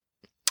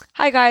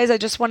Hi guys, I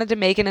just wanted to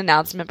make an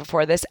announcement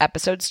before this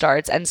episode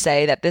starts and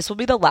say that this will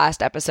be the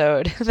last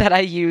episode that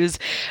I use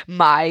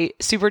my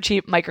super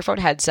cheap microphone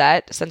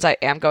headset since I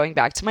am going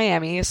back to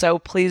Miami. So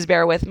please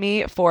bear with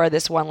me for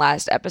this one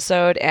last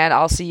episode and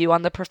I'll see you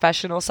on the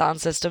professional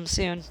sound system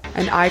soon.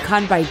 An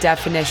icon by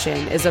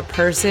definition is a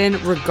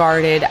person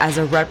regarded as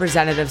a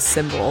representative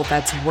symbol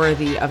that's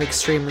worthy of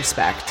extreme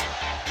respect.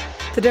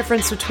 The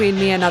difference between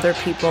me and other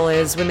people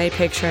is when they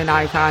picture an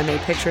icon, they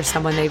picture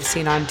someone they've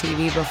seen on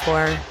TV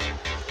before.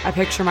 I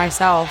picture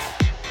myself.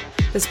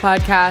 This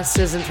podcast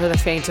isn't for the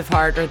faint of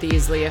heart or the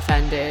easily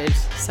offended.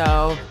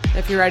 So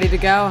if you're ready to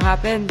go,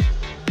 hop in.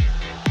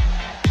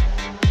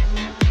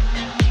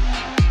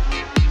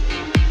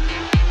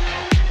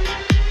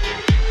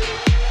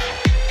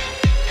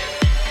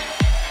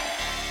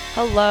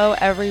 Hello,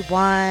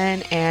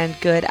 everyone, and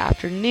good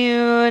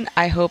afternoon.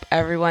 I hope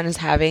everyone is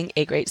having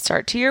a great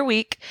start to your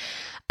week.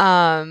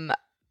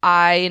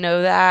 I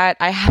know that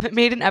I haven't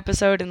made an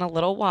episode in a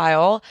little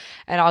while,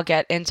 and I'll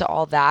get into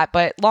all that.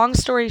 But long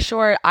story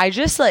short, I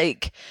just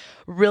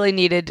really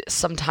needed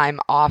some time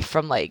off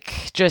from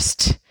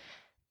just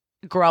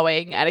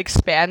growing and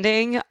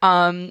expanding.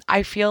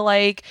 I feel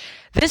like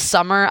this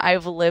summer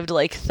I've lived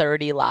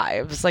 30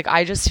 lives.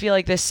 I just feel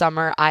like this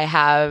summer I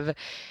have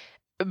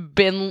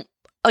been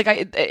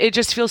it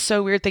just feels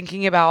so weird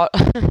thinking about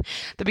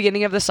the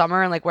beginning of the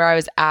summer and where I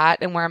was at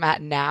and where I'm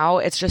at now.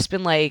 It's just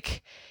been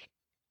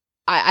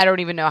I don't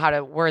even know how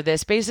to word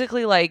this.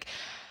 Basically,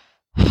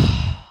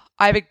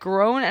 I've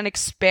grown and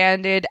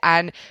expanded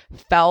and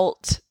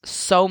felt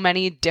so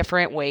many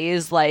different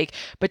ways,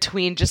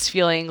 between just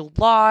feeling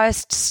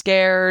lost,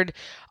 scared,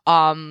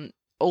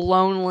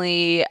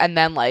 lonely, and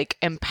then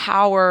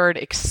empowered,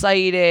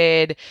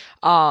 excited,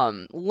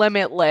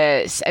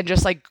 limitless, and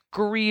just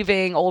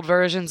grieving old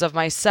versions of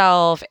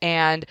myself.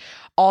 And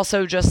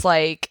also just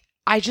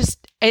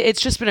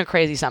it's just been a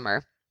crazy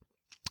summer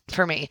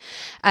for me.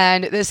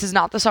 And this is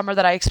not the summer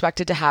that I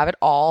expected to have at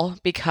all,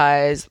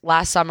 because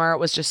last summer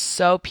was just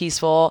so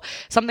peaceful.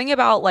 Something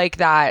about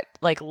that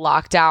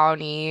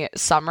lockdown-y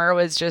summer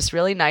was just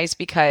really nice,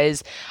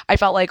 because I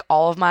felt like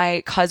all of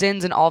my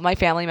cousins and all of my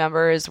family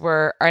members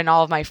and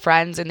all of my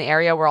friends in the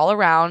area were all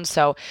around.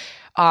 So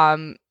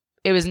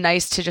it was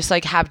nice to just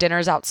have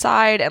dinners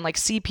outside and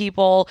see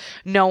people.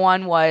 No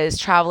one was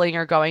traveling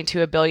or going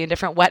to a billion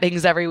different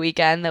weddings every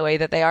weekend the way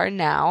that they are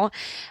now.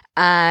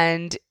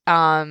 And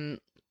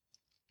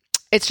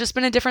it's just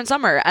been a different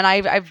summer, and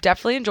I've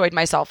definitely enjoyed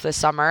myself this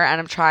summer, and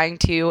I'm trying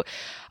to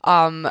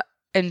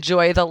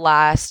enjoy the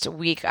last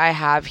week I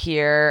have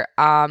here.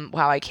 Wow,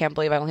 I can't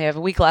believe I only have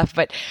a week left,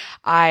 but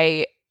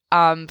I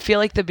feel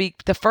like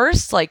the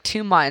first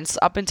 2 months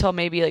up until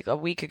maybe a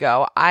week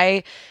ago,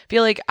 I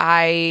feel like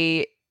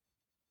I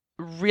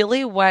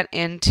really went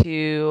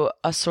into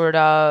a sort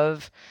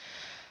of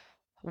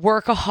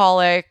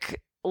workaholic,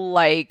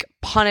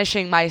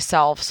 punishing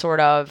myself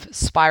sort of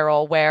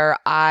spiral, where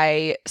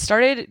I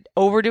started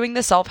overdoing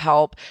the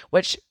self-help,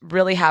 which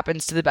really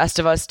happens to the best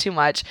of us too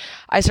much.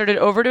 I started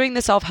overdoing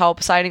the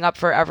self-help, signing up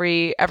for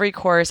every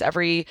course,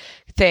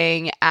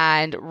 everything,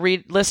 and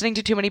listening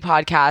to too many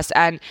podcasts.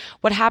 And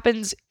what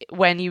happens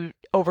when you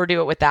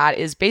overdo it with that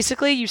is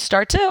basically you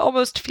start to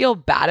almost feel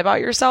bad about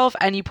yourself,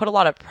 and you put a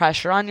lot of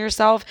pressure on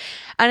yourself,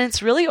 and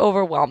it's really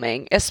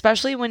overwhelming,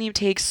 especially when you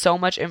take so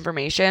much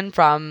information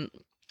from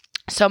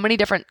so many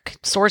different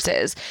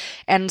sources,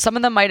 and some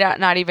of them might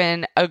not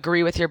even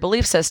agree with your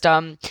belief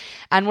system.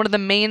 And one of the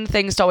main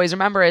things to always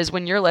remember is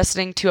when you're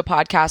listening to a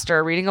podcast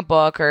or reading a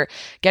book or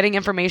getting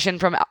information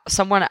from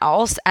someone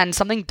else and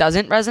something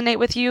doesn't resonate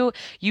with you,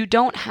 you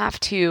don't have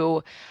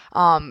to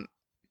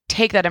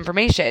take that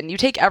information. You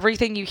take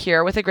everything you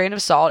hear with a grain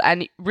of salt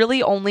and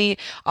really only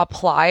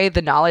apply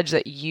the knowledge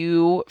that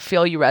you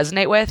feel you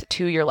resonate with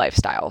to your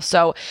lifestyle.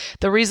 So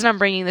the reason I'm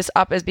bringing this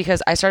up is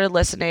because I started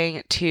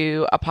listening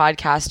to a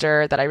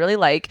podcaster that I really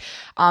like.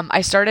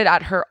 I started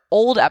at her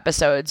old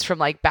episodes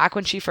from back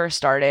when she first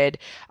started.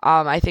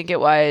 I think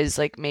it was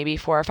maybe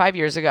 4 or 5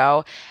 years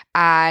ago.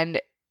 And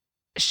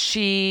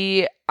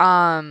she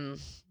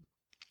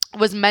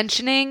was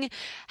mentioning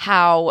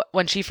how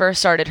when she first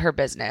started her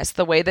business,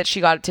 the way that she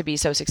got it to be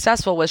so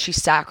successful was she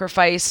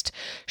sacrificed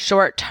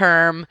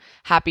short-term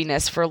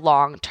happiness for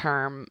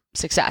long-term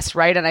success,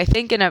 right? And I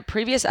think in a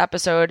previous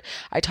episode,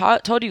 I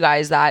told you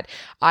guys that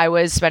I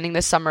was spending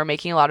this summer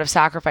making a lot of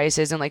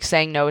sacrifices and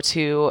saying no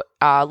to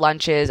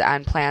lunches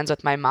and plans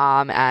with my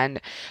mom and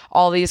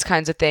all these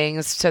kinds of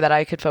things so that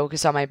I could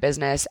focus on my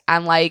business.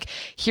 And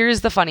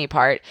here's the funny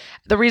part.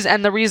 The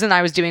reason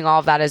I was doing all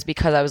of that is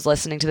because I was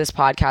listening to this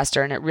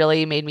podcaster, and it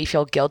really made me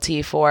feel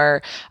guilty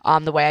for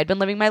the way I'd been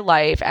living my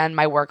life and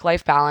my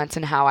work-life balance,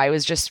 and how I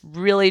was just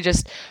really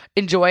just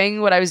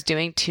enjoying what I was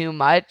doing too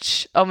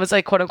much, almost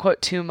quote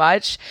unquote too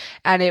much.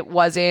 And it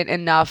wasn't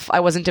enough. I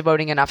wasn't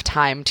devoting enough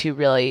time to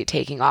really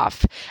taking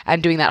off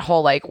and doing that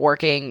whole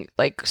working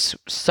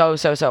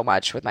so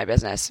much with my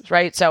business.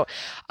 Right. So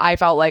I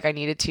felt like I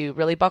needed to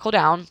really buckle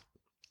down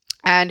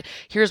And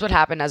here's what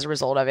happened as a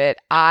result of it.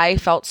 I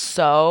felt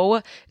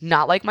so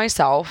not like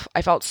myself.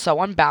 I felt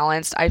so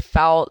unbalanced. I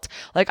felt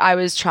like I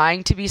was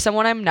trying to be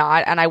someone I'm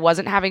not, and I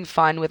wasn't having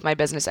fun with my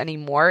business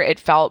anymore. It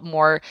felt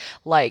more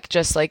like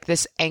just like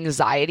this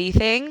anxiety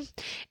thing.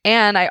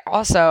 And I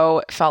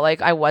also felt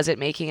like I wasn't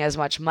making as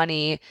much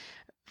money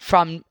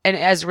from and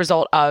as a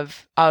result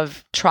of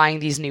trying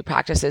these new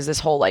practices, this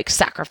whole like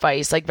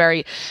sacrifice, like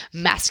very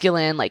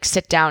masculine, like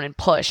sit down and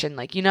push, and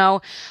like,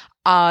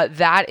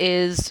 that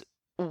is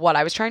what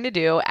I was trying to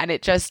do. And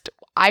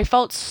I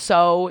felt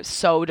so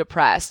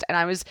depressed. And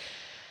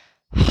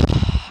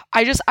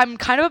I'm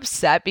kind of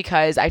upset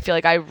because I feel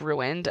like I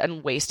ruined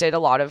and wasted a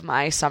lot of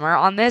my summer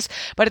on this.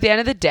 But at the end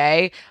of the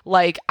day,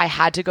 like, I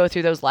had to go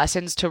through those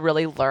lessons to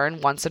really learn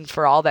once and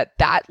for all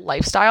that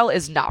lifestyle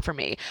is not for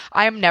me.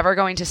 I am never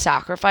going to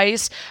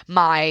sacrifice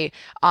my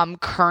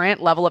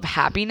current level of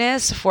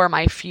happiness for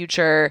my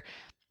future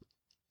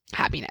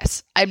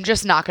happiness. I'm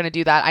just not going to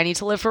do that. I need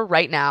to live for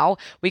right now.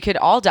 We could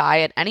all die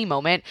at any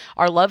moment.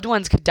 Our loved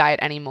ones could die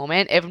at any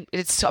moment.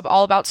 It's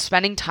all about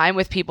spending time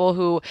with people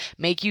who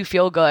make you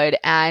feel good.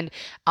 And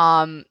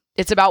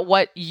it's about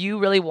what you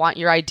really want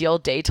your ideal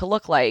day to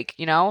look like,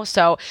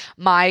 So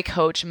my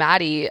coach,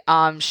 Maddie,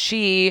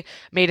 she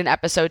made an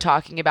episode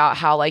talking about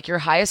how like your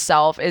highest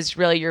self is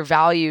really your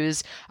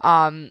values.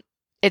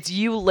 It's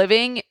you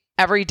living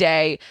every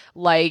day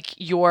like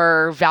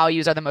your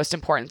values are the most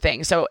important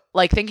thing. So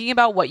like thinking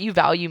about what you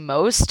value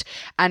most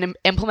and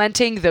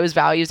implementing those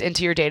values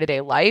into your day-to-day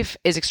life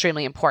is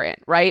extremely important,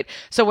 right?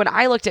 So when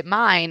I looked at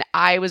mine,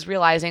 I was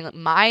realizing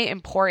my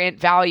important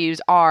values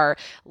are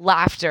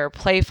laughter,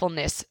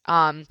 playfulness,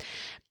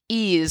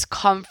 ease,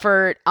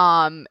 comfort,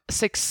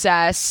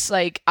 success,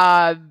 like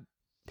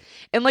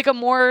in like a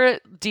more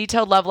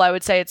detailed level, I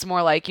would say it's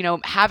more like,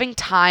 having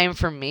time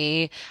for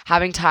me,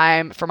 having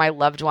time for my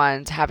loved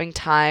ones, having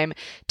time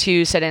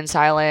to sit in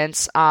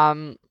silence,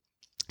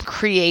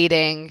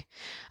 creating,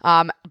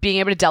 being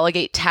able to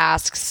delegate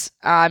tasks,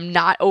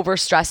 not over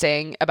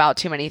stressing about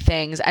too many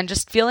things, and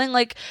just feeling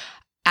like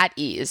at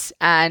ease.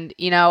 And,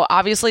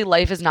 obviously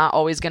life is not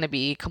always going to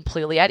be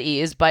completely at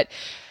ease, but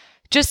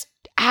just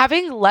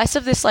having less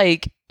of this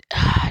like,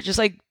 just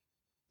like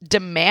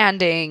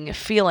demanding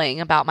feeling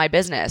about my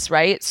business,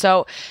 right?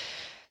 So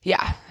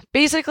yeah,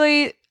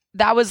 basically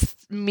that was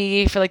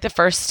me for like the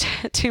first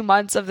 2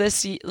 months of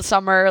this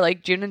summer,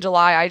 like June and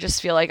July. I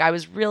just feel like I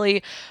was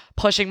really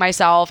pushing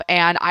myself,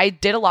 and I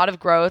did a lot of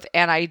growth,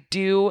 and I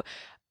do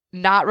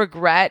not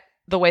regret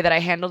the way that I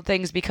handled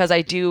things, because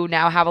I do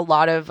now have a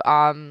lot of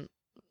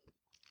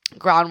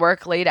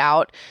groundwork laid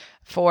out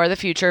for the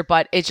future,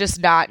 but it's just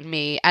not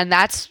me. And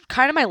that's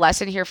kind of my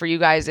lesson here for you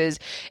guys is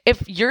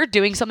if you're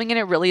doing something and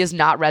it really is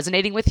not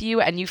resonating with you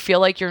and you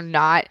feel like you're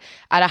not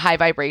at a high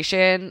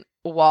vibration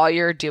while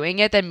you're doing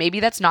it, then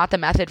maybe that's not the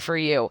method for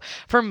you.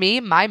 For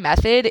me, my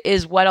method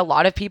is what a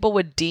lot of people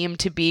would deem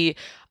to be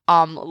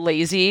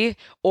lazy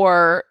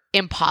or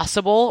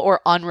impossible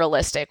or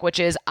unrealistic, which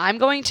is I'm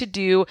going to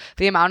do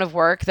the amount of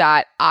work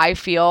that I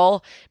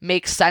feel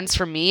makes sense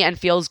for me and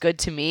feels good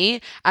to me.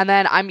 And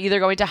then I'm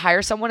either going to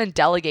hire someone and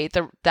delegate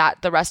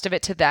the rest of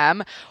it to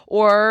them,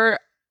 or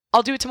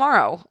I'll do it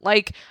tomorrow.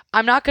 Like,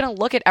 I'm not going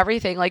to look at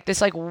everything like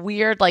this, like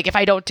weird, like if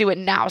I don't do it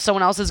now,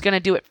 someone else is going to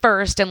do it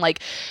first, and like,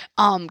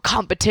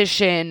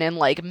 competition and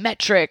like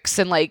metrics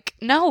and like,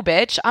 no,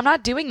 bitch, I'm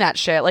not doing that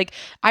shit. Like,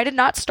 I did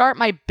not start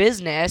my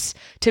business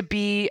to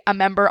be a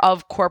member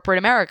of corporate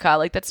America.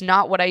 Like, that's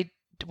not what I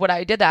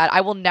did that.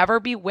 I will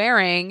never be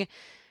wearing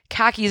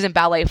khakis and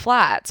ballet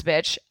flats,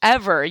 bitch,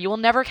 ever. You will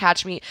never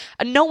catch me.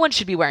 No one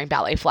should be wearing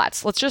ballet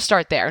flats. Let's just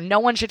start there. No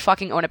one should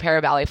fucking own a pair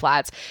of ballet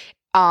flats.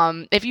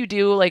 If you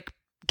do, like,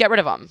 get rid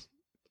of them,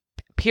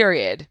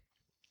 period.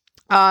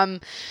 Sorry,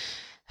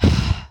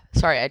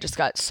 I just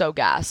got so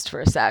gassed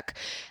for a sec.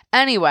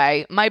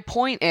 Anyway, my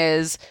point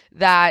is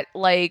that,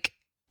 like,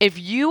 if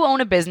you own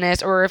a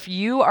business, or if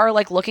you are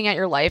like looking at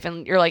your life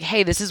and you're like,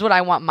 hey, this is what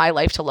I want my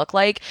life to look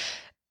like,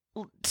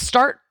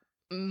 start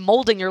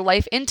molding your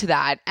life into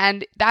that.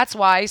 And that's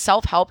why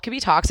self-help can be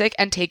toxic,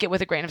 and take it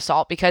with a grain of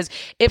salt, because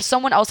if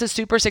someone else is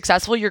super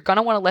successful, you're going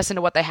to want to listen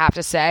to what they have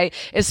to say,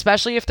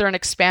 especially if they're an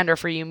expander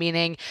for you,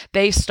 meaning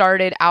they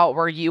started out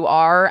where you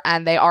are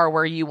and they are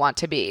where you want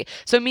to be.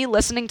 So me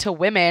listening to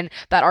women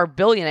that are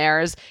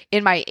billionaires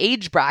in my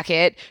age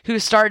bracket who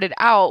started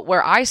out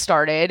where I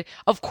started,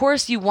 of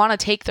course you want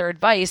to take their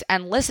advice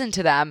and listen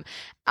to them.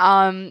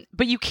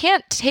 But you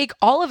can't take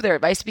all of their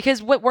advice,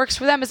 because what works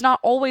for them is not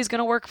always going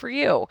to work for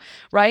you,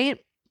 right?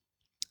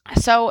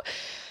 So,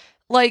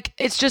 like,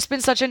 it's just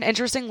been such an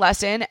interesting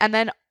lesson. And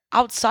then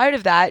outside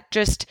of that,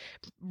 just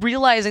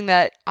realizing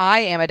that I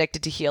am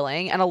addicted to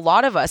healing, and a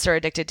lot of us are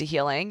addicted to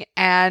healing.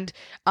 And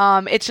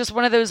it's just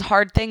one of those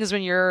hard things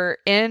when you're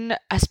in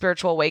a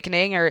spiritual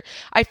awakening, or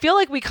I feel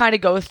like we kind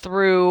of go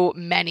through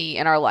many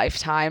in our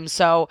lifetime.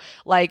 So,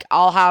 like,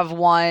 I'll have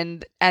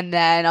one, and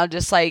then I'll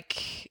just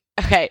like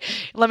Okay,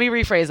 let me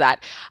rephrase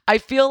that. I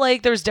feel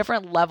like there's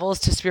different levels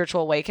to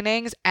spiritual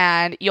awakenings,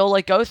 and you'll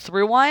like go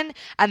through one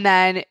and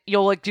then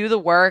you'll like do the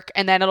work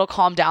and then it'll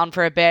calm down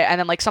for a bit and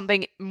then like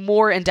something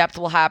more in depth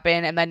will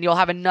happen and then you'll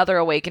have another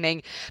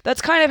awakening.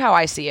 That's kind of how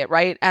I see it,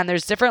 right? And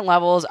there's different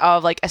levels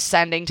of like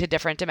ascending to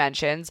different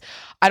dimensions.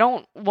 I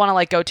don't want to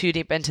like go too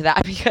deep into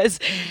that because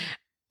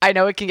I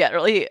know it can get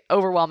really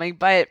overwhelming,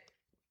 but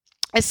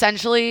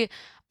essentially,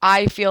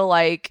 I feel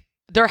like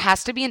there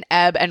has to be an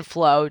ebb and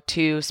flow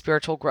to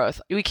spiritual growth.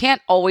 We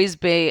can't always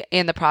be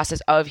in the process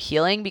of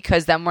healing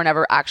because then we're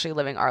never actually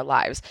living our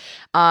lives.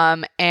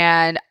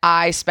 And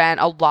I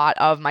spent a lot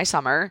of my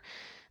summer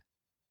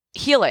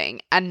healing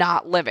and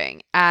not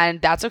living,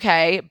 and that's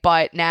okay.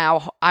 But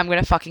now I'm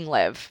gonna fucking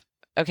live.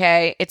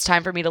 Okay, it's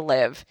time for me to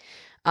live.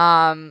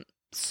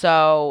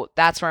 So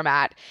that's where I'm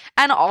at.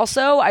 And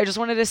also, I just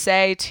wanted to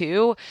say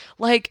too,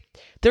 like,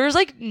 there's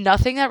like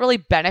nothing that really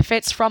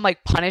benefits from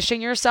like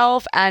punishing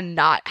yourself and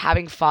not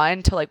having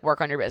fun to like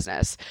work on your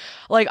business.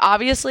 Like,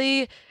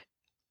 obviously,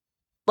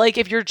 like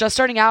if you're just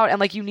starting out and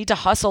like you need to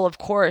hustle, of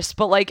course,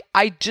 but like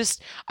I'm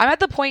at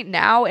the point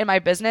now in my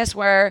business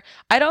where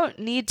I don't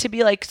need to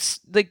be like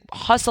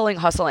hustling.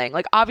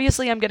 Like,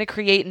 obviously, I'm going to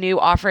create new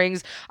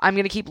offerings. I'm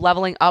going to keep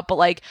leveling up, but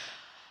like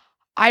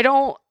I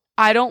don't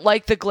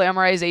like the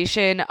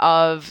glamorization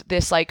of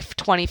this like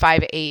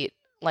 25/8,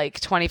 like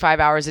 25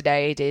 hours a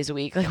day, 8 days a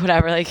week, like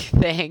whatever, like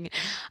thing.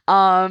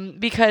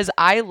 Because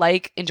I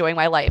like enjoying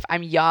my life.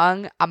 I'm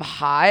young, I'm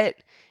hot,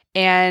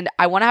 and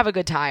I want to have a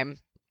good time.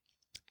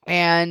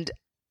 And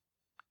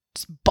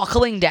just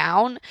buckling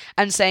down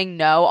and saying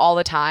no all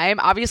the time.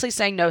 Obviously,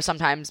 saying no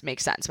sometimes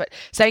makes sense, but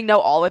saying no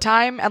all the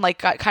time and like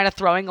kind of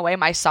throwing away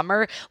my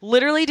summer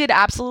literally did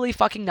absolutely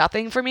fucking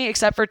nothing for me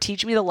except for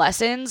teach me the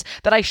lessons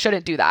that I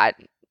shouldn't do that.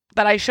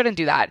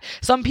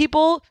 Some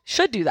people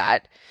should do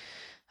that.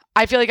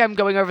 I feel like I'm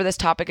going over this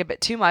topic a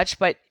bit too much,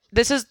 but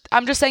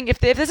I'm just saying if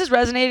this is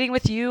resonating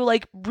with you,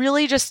 like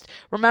really just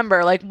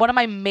remember, like one of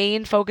my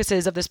main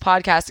focuses of this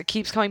podcast, it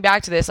keeps coming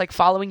back to this, like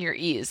following your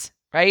ease,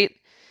 right?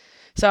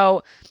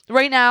 So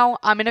right now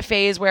I'm in a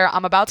phase where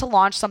I'm about to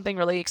launch something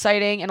really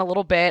exciting in a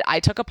little bit. I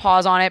took a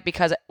pause on it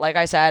because, like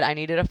I said, I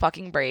needed a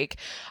fucking break.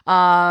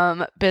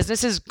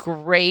 Business is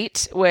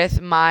great with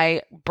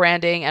my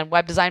branding and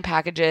web design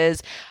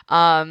packages.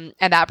 And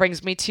that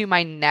brings me to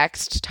my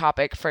next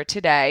topic for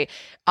today.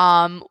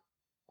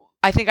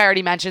 I think I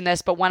already mentioned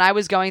this, but when I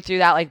was going through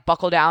that like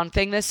buckle down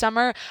thing this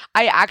summer,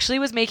 I actually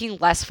was making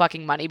less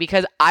fucking money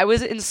because I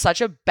was in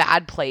such a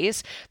bad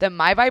place that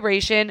my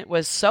vibration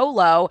was so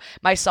low.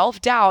 My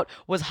self-doubt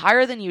was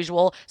higher than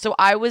usual. So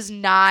I was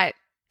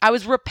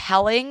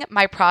repelling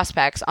my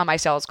prospects on my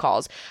sales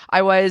calls.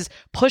 I was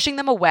pushing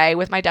them away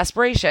with my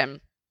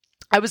desperation.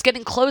 I was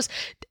getting close.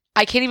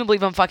 I can't even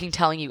believe I'm fucking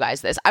telling you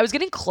guys this. I was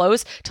getting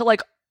close to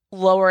like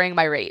lowering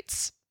my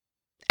rates.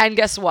 And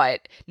guess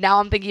what? Now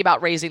I'm thinking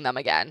about raising them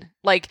again.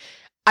 Like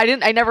I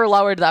never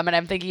lowered them and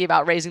I'm thinking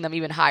about raising them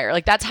even higher.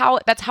 Like that's how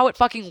it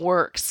fucking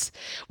works.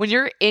 When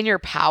you're in your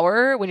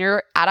power, when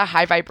you're at a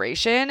high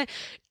vibration,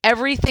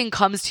 everything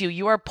comes to you.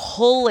 You are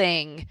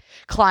pulling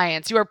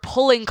clients, you are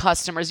pulling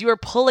customers, you are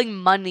pulling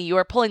money, you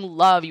are pulling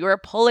love, you are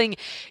pulling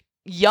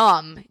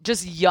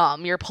just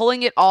yum. You're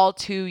pulling it all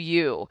to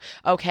you.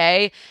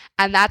 Okay?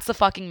 And that's the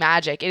fucking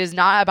magic. It is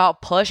not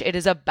about push, it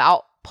is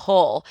about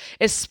pull,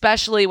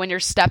 especially when you're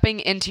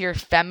stepping into your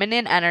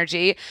feminine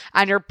energy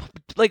and you're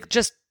like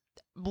just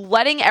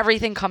letting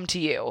everything come to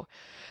you.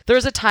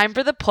 There's a time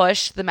for the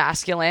push, the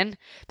masculine.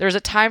 There's a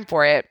time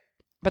for it,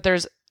 but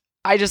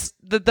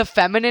the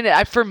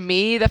feminine, for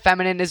me, the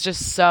feminine is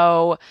just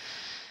so,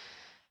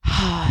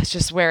 it's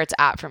just where it's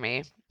at for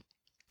me.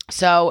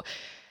 So,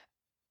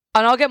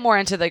 and I'll get more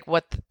into like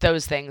what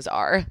those things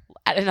are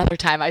at another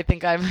time. I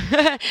think I feel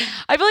like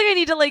I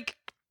need to like,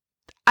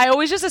 I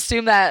always just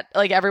assume that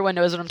like everyone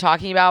knows what I'm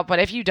talking about, but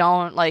if you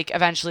don't, like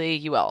eventually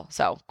you will.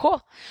 So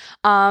cool.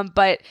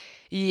 But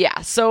yeah,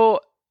 so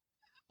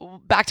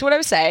back to what I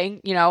was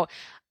saying,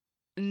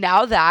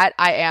 now that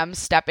I am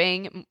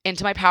stepping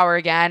into my power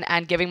again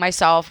and giving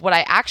myself what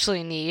I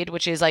actually need,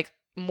 which is like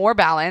more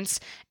balance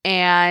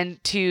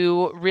and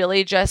to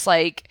really just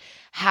like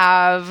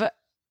have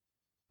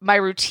my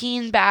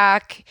routine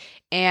back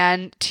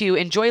and to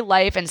enjoy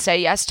life and say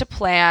yes to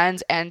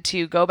plans and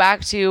to go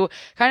back to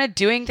kind of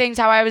doing things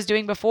how I was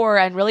doing before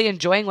and really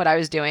enjoying what I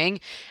was doing,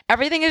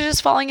 everything is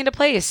just falling into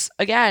place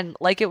again,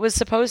 like it was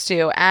supposed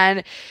to.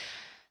 And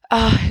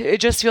it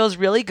just feels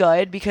really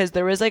good because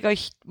there was like a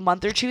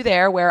month or two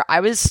there where I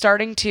was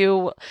starting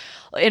to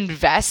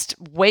invest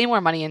way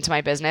more money into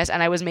my business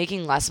and I was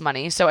making less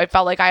money. So it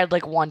felt like I had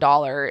like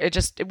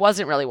 $1. It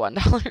wasn't really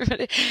 $1,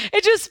 but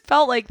it just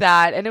felt like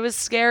that. And it was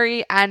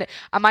scary. And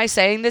am I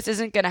saying this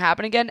isn't going to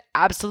happen again?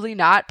 Absolutely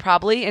not.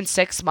 Probably in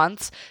 6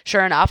 months,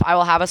 sure enough, I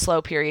will have a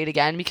slow period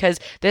again because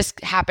this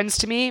happens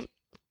to me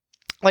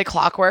like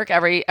clockwork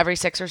every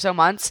 6 or so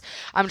months.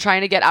 I'm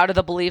trying to get out of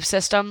the belief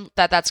system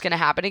that that's going to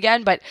happen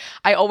again, but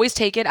I always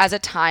take it as a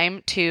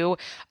time to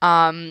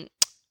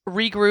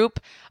regroup,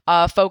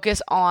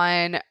 focus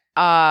on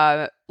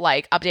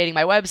like updating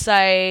my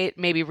website,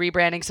 maybe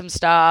rebranding some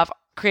stuff,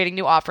 creating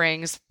new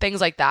offerings,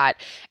 things like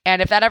that.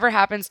 And if that ever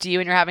happens to you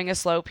and you're having a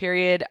slow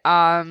period,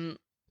 I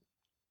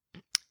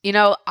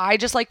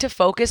just like to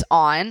focus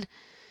on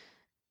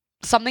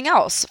something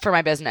else for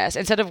my business.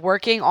 Instead of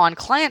working on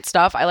client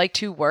stuff, I like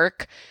to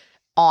work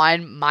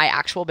on my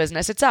actual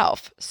business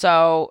itself.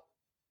 So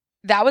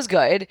that was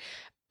good.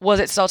 Was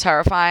it still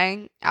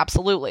terrifying?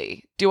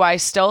 Absolutely. Do I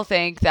still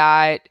think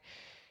that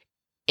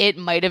it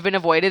might have been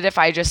avoided if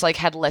I just like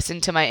had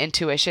listened to my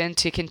intuition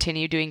to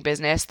continue doing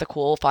business the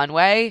cool, fun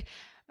way?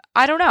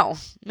 I don't know.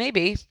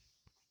 Maybe.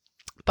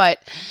 But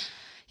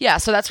yeah,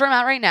 so that's where I'm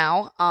at right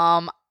now.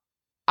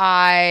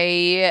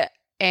 I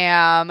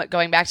am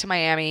going back to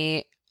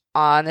Miami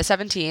on the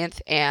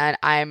 17th, and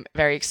I'm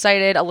very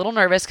excited, a little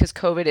nervous because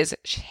COVID is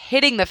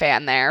hitting the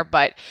fan there,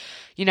 but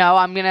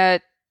I'm going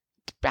to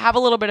have a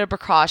little bit of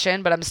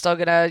precaution, but I'm still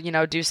going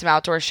to, do some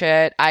outdoor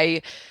shit.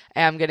 I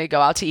am going to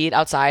go out to eat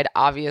outside,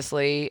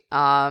 obviously.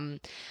 I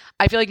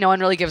feel like no one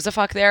really gives a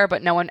fuck there,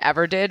 but no one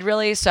ever did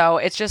really. So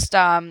it's just,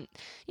 I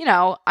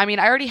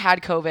already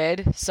had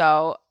COVID,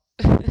 so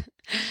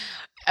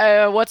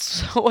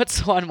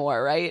what's one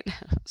more, right?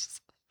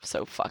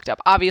 So fucked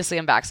up. Obviously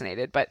I'm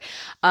vaccinated, but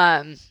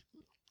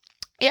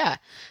yeah.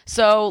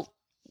 So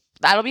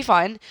that'll be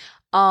fun.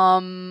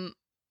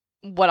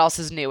 What else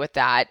is new with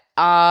that?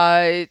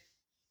 Wow,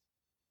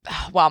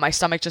 my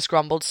stomach just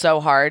grumbled so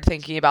hard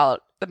thinking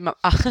about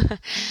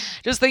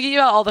just thinking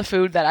about all the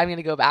food that I'm going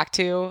to go back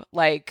to.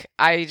 Like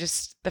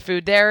the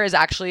food there is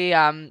actually,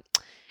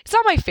 it's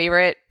not my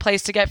favorite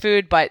place to get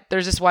food, but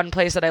there's this one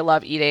place that I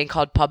love eating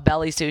called Pub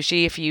Belly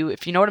Sushi. If you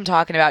know what I'm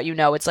talking about,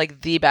 it's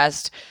like the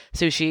best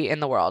sushi in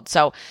the world.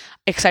 So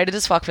excited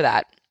as fuck for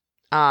that.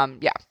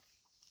 Yeah.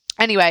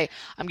 Anyway,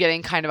 I'm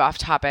getting kind of off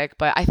topic,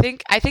 but I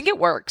think it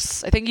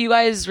works. I think you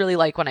guys really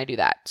like when I do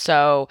that.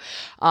 So,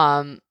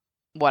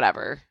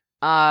 whatever.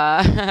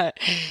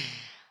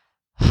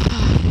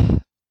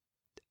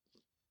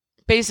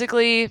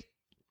 Basically,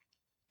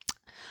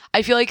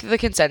 I feel like the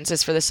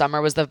consensus for the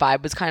summer was the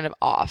vibe was kind of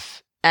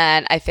off.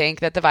 And I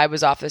think that the vibe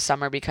was off this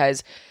summer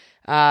because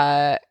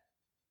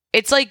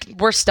it's like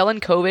we're still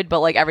in COVID, but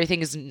like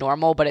everything is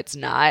normal, but it's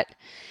not.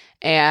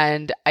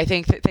 And I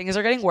think that things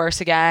are getting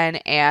worse again,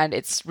 and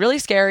it's really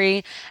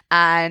scary.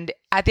 And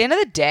at the end of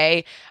the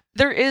day,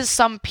 there is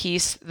some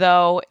peace,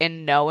 though,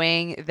 in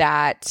knowing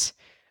that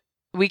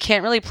we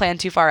can't really plan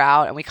too far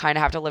out, and we kind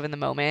of have to live in the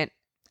moment.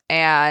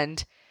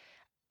 And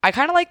I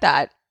kind of like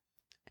that.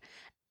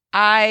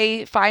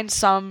 I find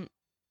some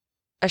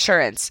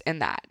assurance in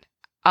that.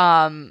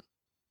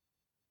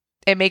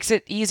 It makes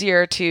it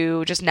easier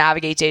to just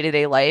navigate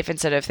day-to-day life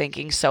instead of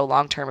thinking so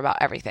long-term about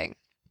everything.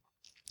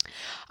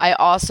 I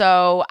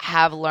also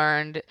have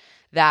learned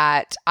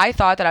that I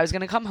thought that I was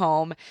going to come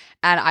home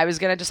and I was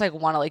going to just like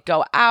want to like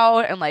go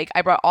out, and like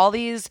I brought all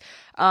these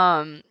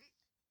I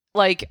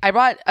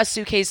brought a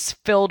suitcase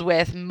filled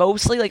with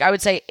mostly, like I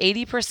would say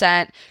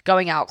 80%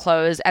 going out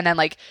clothes, and then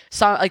like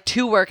some like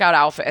 2 workout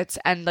outfits,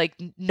 and like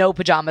no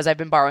pajamas. I've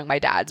been borrowing my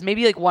dad's,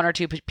 maybe like 1 or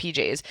 2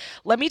 PJs.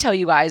 Let me tell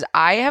you guys,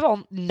 I have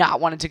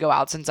not wanted to go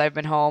out since I've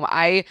been home.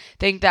 I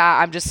think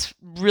that I'm just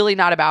really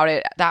not about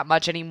it that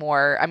much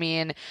anymore. I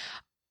mean,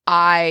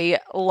 I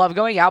love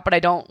going out, but I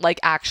don't like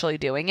actually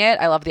doing it.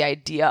 I love the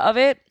idea of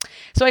it.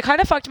 So I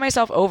kind of fucked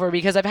myself over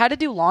because I've had to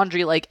do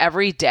laundry like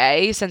every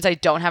day since I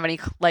don't have any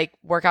like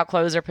workout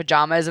clothes or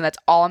pajamas, and that's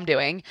all I'm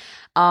doing.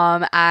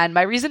 And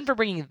my reason for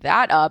bringing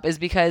that up is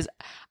because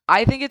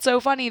I think it's so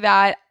funny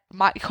that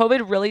my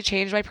COVID really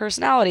changed my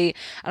personality.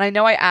 And I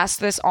know I asked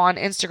this on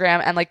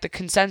Instagram, and like the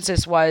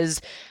consensus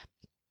was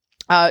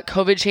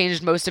COVID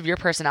changed most of your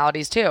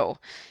personalities too.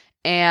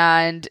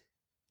 And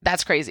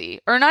that's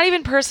crazy. Or not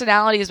even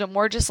personalities, but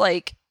more just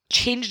like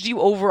changed you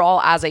overall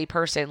as a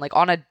person, like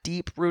on a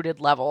deep rooted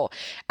level.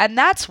 And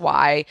that's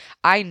why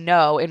I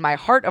know in my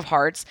heart of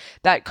hearts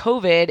that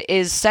COVID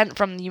is sent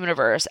from the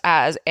universe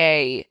as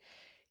a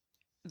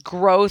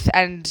growth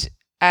and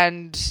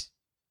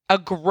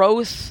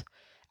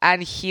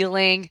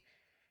healing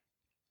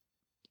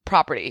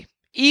property.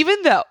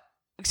 Even though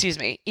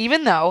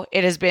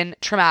it has been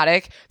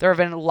traumatic, there have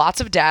been lots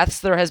of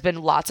deaths, there has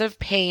been lots of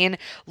pain,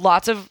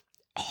 lots of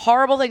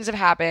horrible things have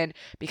happened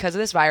because of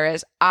this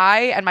virus.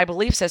 I and my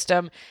belief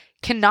system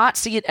cannot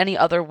see it any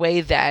other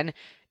way than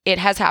it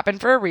has happened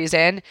for a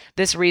reason.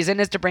 This reason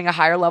is to bring a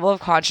higher level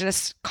of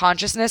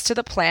consciousness to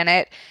the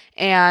planet,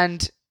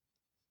 and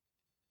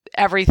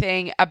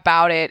everything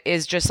about it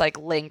is just like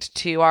linked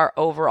to our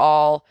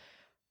overall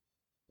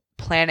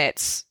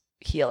planet's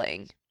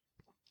healing.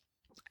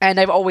 And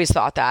I've always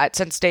thought that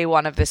since day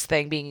one of this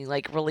thing being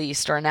like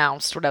released or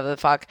announced, whatever the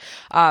fuck.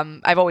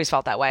 I've always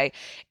felt that way.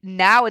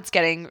 Now it's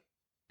getting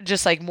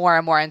just like more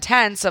and more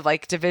intense of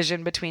like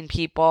division between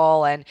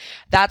people, and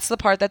that's the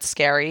part that's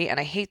scary, and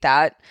I hate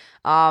that.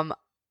 I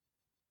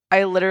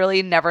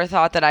literally never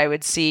thought that I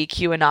would see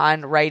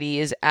QAnon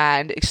righties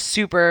and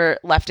super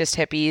leftist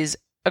hippies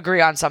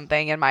agree on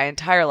something in my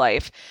entire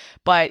life,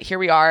 but here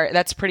we are.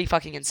 That's pretty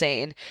fucking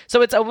insane.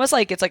 So it's almost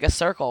like it's like a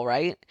circle,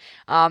 right?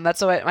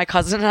 That's what my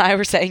cousin and I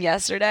were saying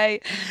yesterday.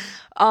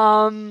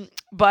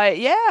 But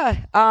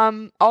yeah.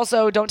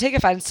 Also, don't take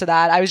offense to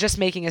that. I was just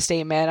making a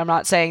statement. I'm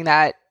not saying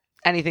that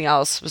anything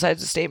else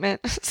besides a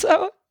statement.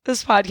 So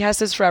this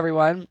podcast is for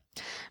everyone,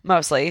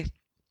 mostly.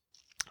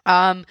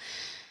 Um,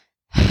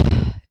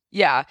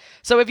 Yeah.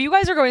 So if you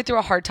guys are going through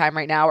a hard time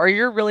right now, or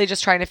you're really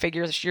just trying to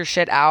figure your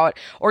shit out,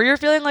 or you're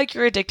feeling like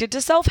you're addicted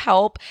to self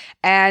help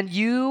and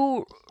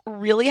you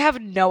really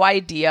have no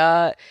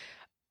idea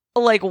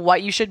like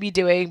what you should be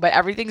doing, but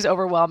everything's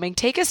overwhelming,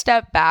 take a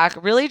step back,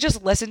 really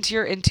just listen to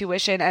your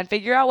intuition and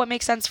figure out what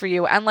makes sense for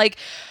you. And like,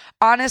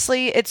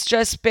 honestly,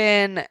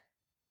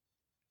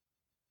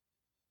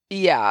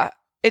 yeah,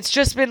 it's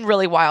just been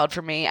really wild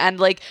for me. And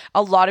like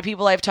a lot of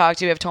people I've talked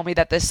to have told me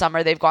that this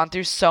summer they've gone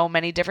through so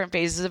many different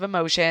phases of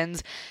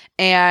emotions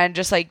and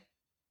just like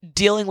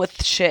dealing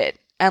with shit.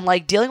 And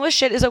like dealing with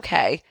shit is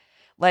okay.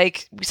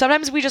 Like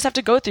sometimes we just have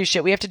to go through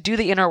shit. We have to do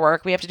the inner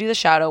work, we have to do the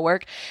shadow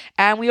work,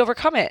 and we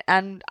overcome it.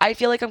 And I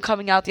feel like I'm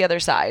coming out the other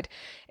side.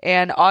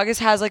 And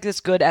August has like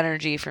this good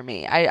energy for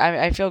me.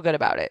 I feel good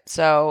about it.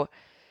 So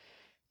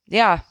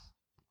yeah.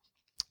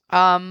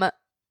 Um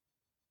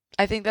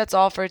I think that's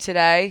all for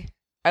today.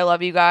 I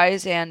love you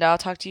guys, and I'll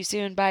talk to you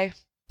soon. Bye.